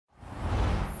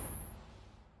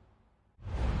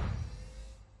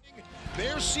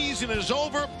Their season is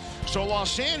over, so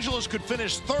Los Angeles could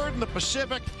finish third in the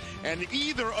Pacific and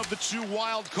either of the two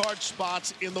wild card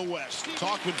spots in the West.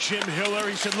 Talked with Jim Hiller.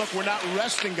 He said, look, we're not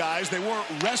resting guys. They weren't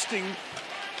resting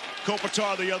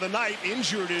Kopitar the other night.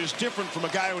 Injured is different from a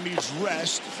guy who needs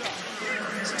rest.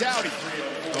 Doughty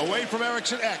away from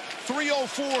Eriksson Ek.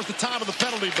 3:04 is the time of the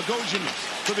penalty. Bogosian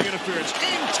for the interference.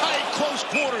 In tight, close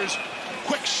quarters.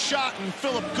 Quick shot, and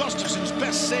Philip Gustafsson's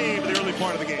best save in the early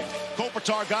part of the game.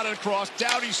 Kopitar got it across.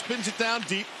 Doughty spins it down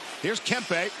deep. Here's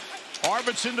Kempe.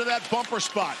 Arvidsson to that bumper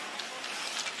spot.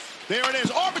 There it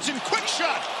is. Arvidsson, quick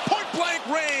shot. Point-blank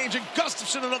range, and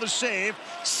Gustafsson another save.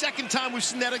 Second time we've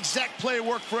seen that exact play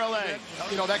work for LA.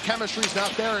 You know, that chemistry's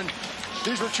not there, and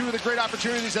these were two of the great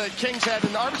opportunities that the Kings had,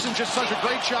 and Arvidsson just such a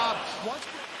great job.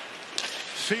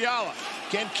 Fiala,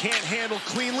 again, can't handle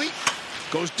cleanly.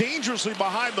 Goes dangerously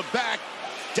behind the back.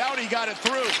 Doughty got it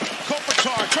through.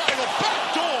 Kopitar trying to go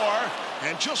back door,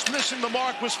 and just missing the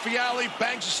mark was Fiala.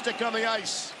 Bangs a stick on the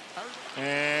ice.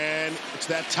 And it's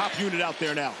that top unit out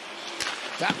there now.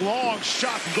 That long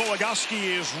shot from Goligoski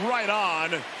is right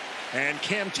on. And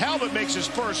Cam Talbot makes his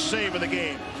first save of the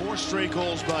game. 4 straight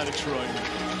goals by Detroit.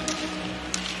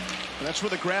 And that's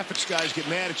where the graphics guys get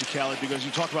mad at you, Callie, because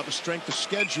you talk about the strength of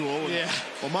schedule. Yeah.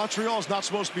 Well, Montreal's not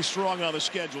supposed to be strong on the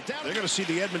schedule. They're going to see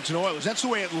the Edmonton Oilers. That's the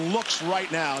way it looks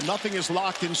right now. Nothing is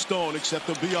locked in stone except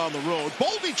they'll be on the road.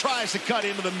 Boldy tries to cut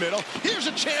into the middle. Here's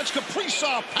a chance.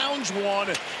 Kaprizov pounds one,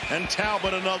 and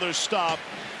Talbot another stop.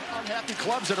 Unhappy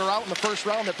clubs that are out in the first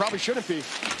round that probably shouldn't be.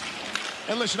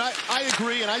 And listen, I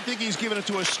agree, and I think he's giving it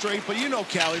to us straight. But you know,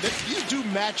 Callie, that you do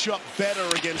match up better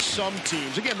against some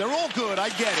teams. Again, they're all good. I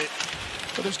get it.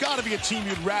 But there's got to be a team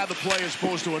you'd rather play as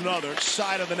opposed to another.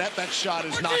 Side of the net, that shot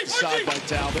is knocked aside by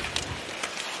Talbot.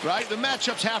 Right? The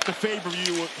matchups have to favor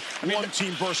you one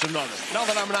team versus another. Now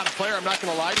that I'm not a player, I'm not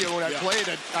going to lie to you. When I played,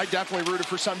 I definitely rooted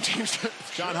for some teams.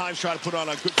 John Hines tried to put on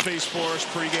a good face for us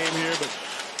pregame here, but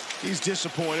he's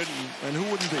disappointed, and who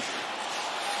wouldn't be?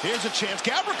 Here's a chance.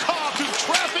 Gavrikov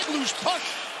through traffic, loose puck,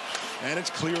 and it's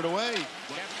cleared away.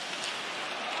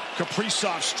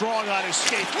 Kaprizov strong on his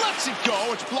skate, lets it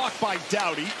go. It's blocked by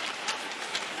Doughty.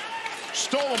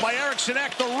 Stolen by Eriksson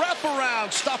Ek. The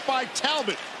wraparound stopped by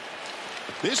Talbot.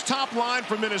 This top line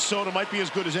for Minnesota might be as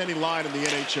good as any line in the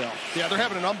NHL. Yeah, they're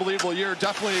having an unbelievable year.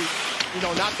 Definitely, you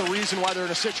know, not the reason why they're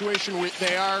in a situation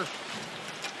they are.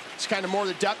 It's kind of more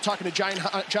the depth. Talking to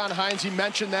John Hines, he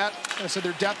mentioned that. I said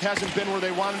their depth hasn't been where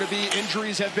they wanted to be.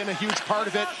 Injuries have been a huge part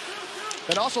of it.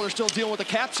 And also, they're still dealing with the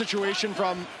cap situation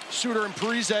from Suter and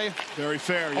Parise. Very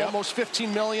fair, yeah. Almost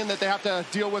 $15 million that they have to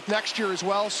deal with next year as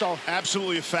well. So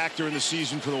absolutely a factor in the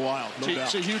season for the Wild, no doubt.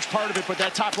 It's a huge part of it, but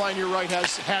that top line, you're right,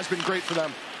 has been great for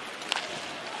them.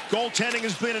 Goaltending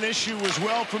has been an issue as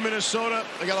well for Minnesota.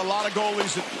 They got a lot of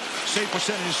goalies that save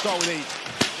percentages start with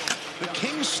 8. The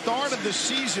Kings started the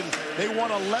season, they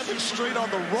won 11 straight on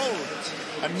the road,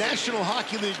 a National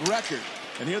Hockey League record.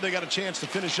 And here they got a chance to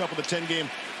finish up with a 10-game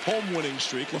home winning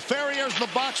streak. Laferriere's in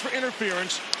the box for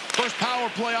interference. First power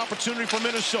play opportunity for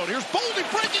Minnesota. Here's Boldy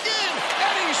breaking in,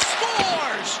 and he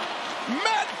scores!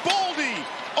 Matt Boldy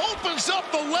opens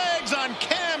up the legs on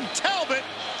Cam Talbot,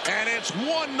 and it's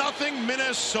 1-0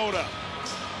 Minnesota.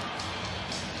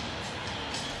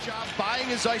 Job buying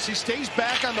his ice. He stays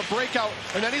back on the breakout,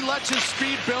 and then he lets his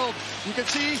speed build. You can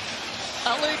see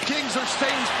LA Kings are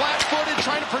staying flat-footed,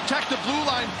 trying to protect the blue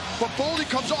line, but Boldy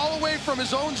comes all the way from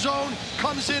his own zone,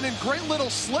 comes in, and great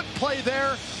little slip play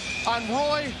there on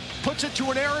Roy, puts it to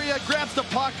an area, grabs the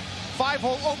puck,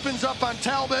 5-hole opens up on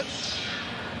Talbot.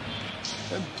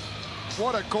 And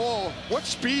what a goal. What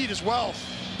speed as well.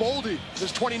 Boldy,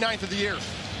 his 29th of the year.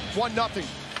 1-0.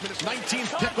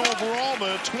 19th pick overall,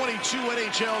 the 22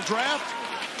 NHL draft.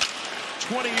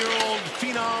 20-year-old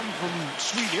phenom from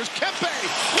Sweden. Here's Kempe.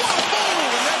 What a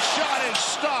move! And that shot is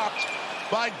stopped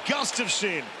by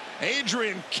Gustafsson.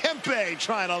 Adrian Kempe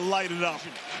trying to light it up.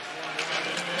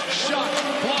 Shot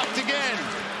blocked again.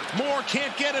 Moore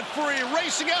can't get it free.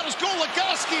 Racing out is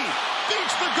Goligoski.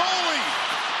 Beats the goalie.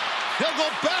 He'll go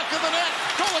back of the net.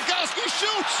 Goligoski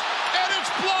shoots, and it's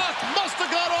blocked. Must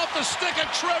have got off the stick of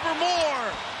Trevor Moore.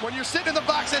 When you're sitting in the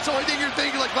box, that's the only thing you're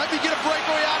thinking, like, let me get a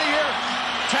breakaway out of here.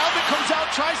 Talbot comes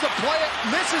out, tries to play it,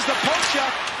 misses the poke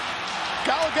check.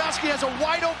 Goligoski has a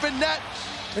wide open net,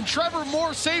 and Trevor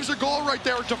Moore saves a goal right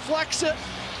there, deflects it.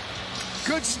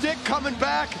 Good stick coming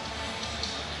back.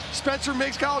 Spencer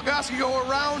makes Goligoski go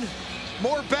around.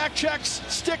 Moore back checks,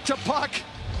 stick to puck.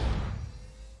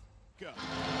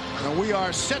 And we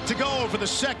are set to go for the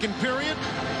second period.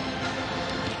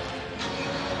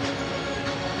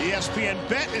 ESPN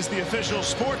Bet is the official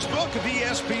sports book of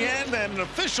ESPN and an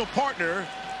official partner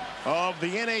of the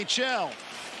NHL.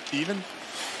 Even?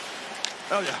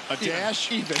 Oh, yeah. A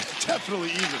dash? Even.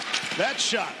 Definitely even. That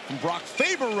shot from Brock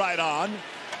Faber right on.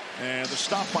 And the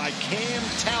stop by Cam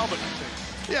Talbot.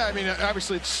 Yeah, I mean,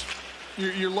 obviously it's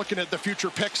you're looking at the future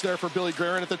picks there for Billy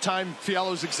Guerin. At the time,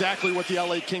 Fiala is exactly what the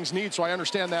LA Kings need, so I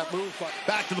understand that move. But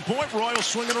back to the point, Royal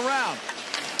swinging around.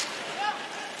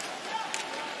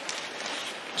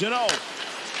 Jano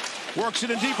works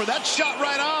it in deeper. That shot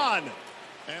right on.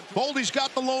 And Boldy's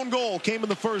got the lone goal. Came in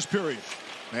the first period.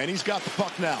 And he's got the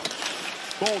puck now.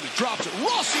 Boldy drops it.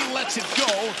 Rossi lets it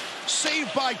go.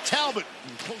 Saved by Talbot.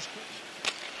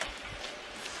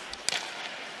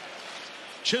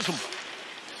 Chisholm.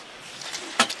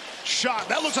 Shot.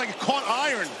 That looks like it caught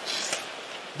iron.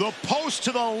 The post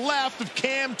to the left of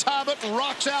Cam Talbot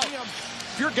rocks out.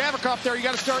 If you're Gavrikov there, you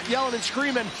got to start yelling and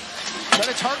screaming. But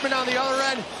it's Hartman on the other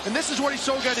end. And this is what he's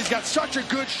so good. He's got such a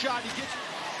good shot. He gets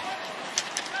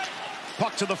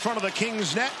puck to the front of the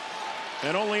Kings net.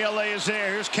 And only LA is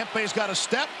there. Here's Kempe's got a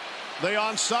step. They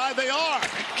onside. They are.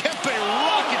 Kempe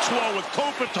rockets well with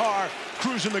Kopitar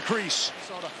cruising the crease.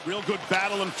 Real good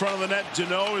battle in front of the net.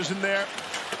 Dano is in there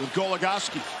with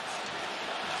Goligoski.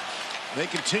 They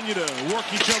continue to work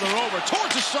each other over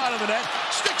towards the side of the net.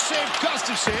 Stick save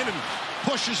Gustafson and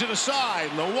pushes it aside.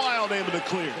 And the Wild able to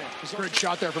clear. Great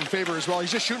shot there from Faber as well.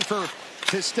 He's just shooting for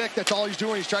his stick. That's all he's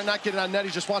doing. He's trying not to get it on net.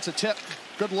 He just wants a tip.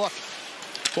 Good look.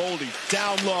 Boldy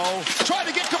down low. Trying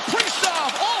to get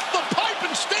Kaprizov off the pipe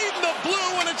and stayed in the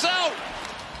blue, and it's out.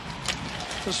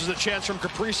 This is a chance from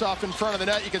Kaprizov in front of the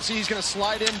net. You can see he's going to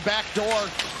slide in back door.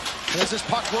 And as this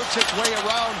puck works its way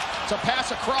around, it's a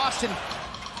pass across, and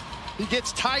he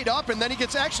gets tied up, and then he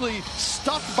gets actually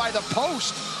stuffed by the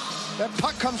post. That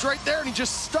puck comes right there, and he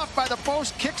just stuffed by the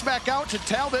post, kicks back out to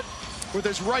Talbot with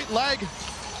his right leg.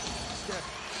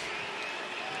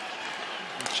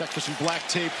 Check for some black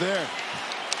tape there.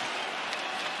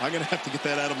 I'm going to have to get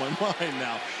that out of my mind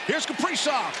now. Here's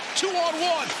Kaprizov,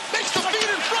 2-on-1. Makes the feed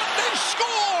in front. They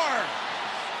score!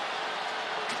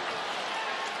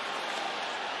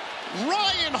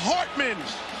 Ryan Hartman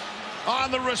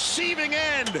on the receiving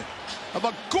end of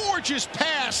a gorgeous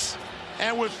pass.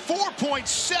 And with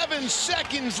 4.7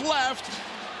 seconds left,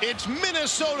 it's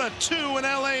Minnesota 2 and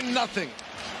LA nothing.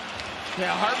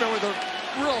 Yeah, Hartman with a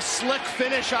real slick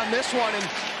finish on this one. And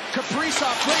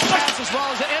Kaprizov, great pass as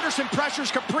well as Anderson pressures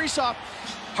Kaprizov.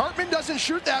 Hartman doesn't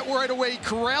shoot that right away. He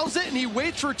corrals it and he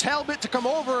waits for Talbot to come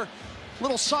over.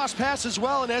 Little sauce pass as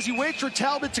well. And as he waits for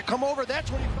Talbot to come over,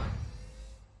 that's when he finds.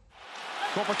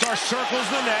 Kopitar circles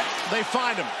the net. They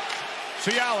find him.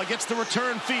 Fiala gets the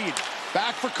return feed.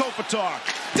 Back for Kopitar.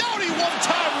 Downey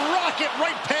one-time rocket.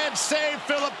 Right pad save.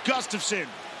 Philip Gustafson.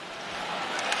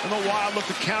 And the Wild look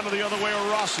to counter the other way.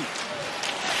 Rossi.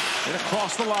 And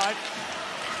across the line.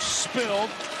 Spilled.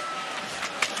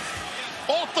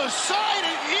 Off the side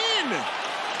and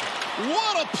in.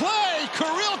 What a play.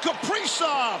 Kirill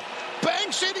Kaprizov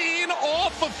banks it in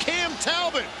off of Cam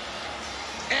Talbot.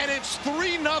 And it's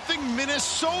 3-0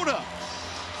 Minnesota.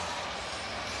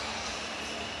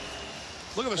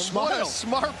 Look at the smile. What a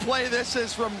smart play this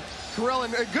is from Kirill.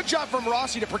 And a good job from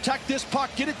Rossi to protect this puck,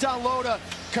 get it down low to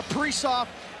Kaprizov.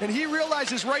 And he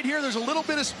realizes right here there's a little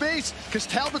bit of space because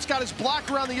Talbot's got his block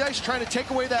around the ice trying to take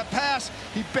away that pass.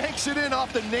 He banks it in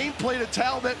off the nameplate of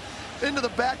Talbot into the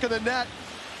back of the net.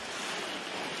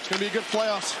 It's going to be a good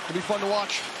playoffs. It'll be fun to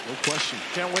watch. No question.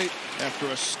 Can't wait. After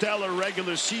a stellar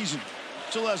regular season.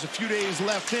 Still has a few days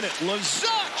left in it.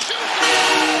 Lazat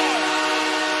shoots!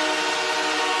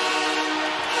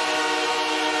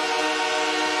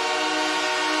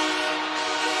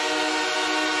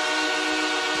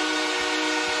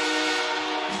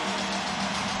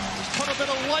 Bit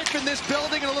of life in this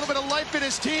building and a little bit of life in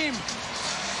his team.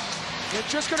 It's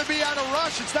just going to be on a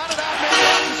rush. It's not an out-man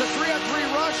rush. It's a 3-on-3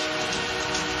 rush.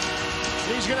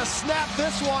 He's going to snap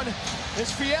this one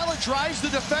as Fiala drives the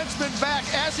defenseman back.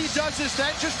 As he does this,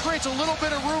 that just creates a little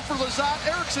bit of room for Lazat.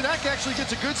 Eriksson Ek actually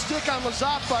gets a good stick on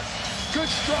Lazat, but good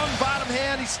strong bottom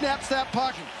hand. He snaps that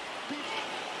puck.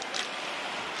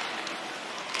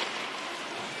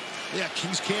 Yeah,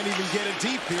 Kings can't even get it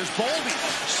deep. Here's Boldy.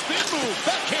 Spin move.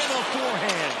 Backhand on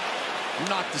forehand.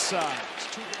 Knocked aside.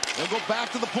 They'll go back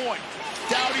to the point.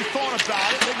 Doughty thought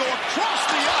about it. They go across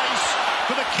the ice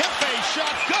for the Kempe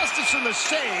shot. Gustafson the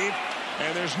save.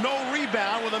 And there's no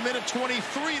rebound with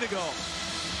 1:23 to go.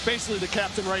 Basically the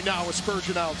captain right now is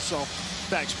Spurgeon out, so.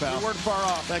 Thanks, pal. You weren't far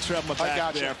off. Thanks for having my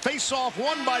back there. You. Face off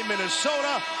won by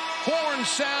Minnesota. Horn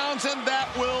sounds, and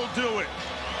that will do it.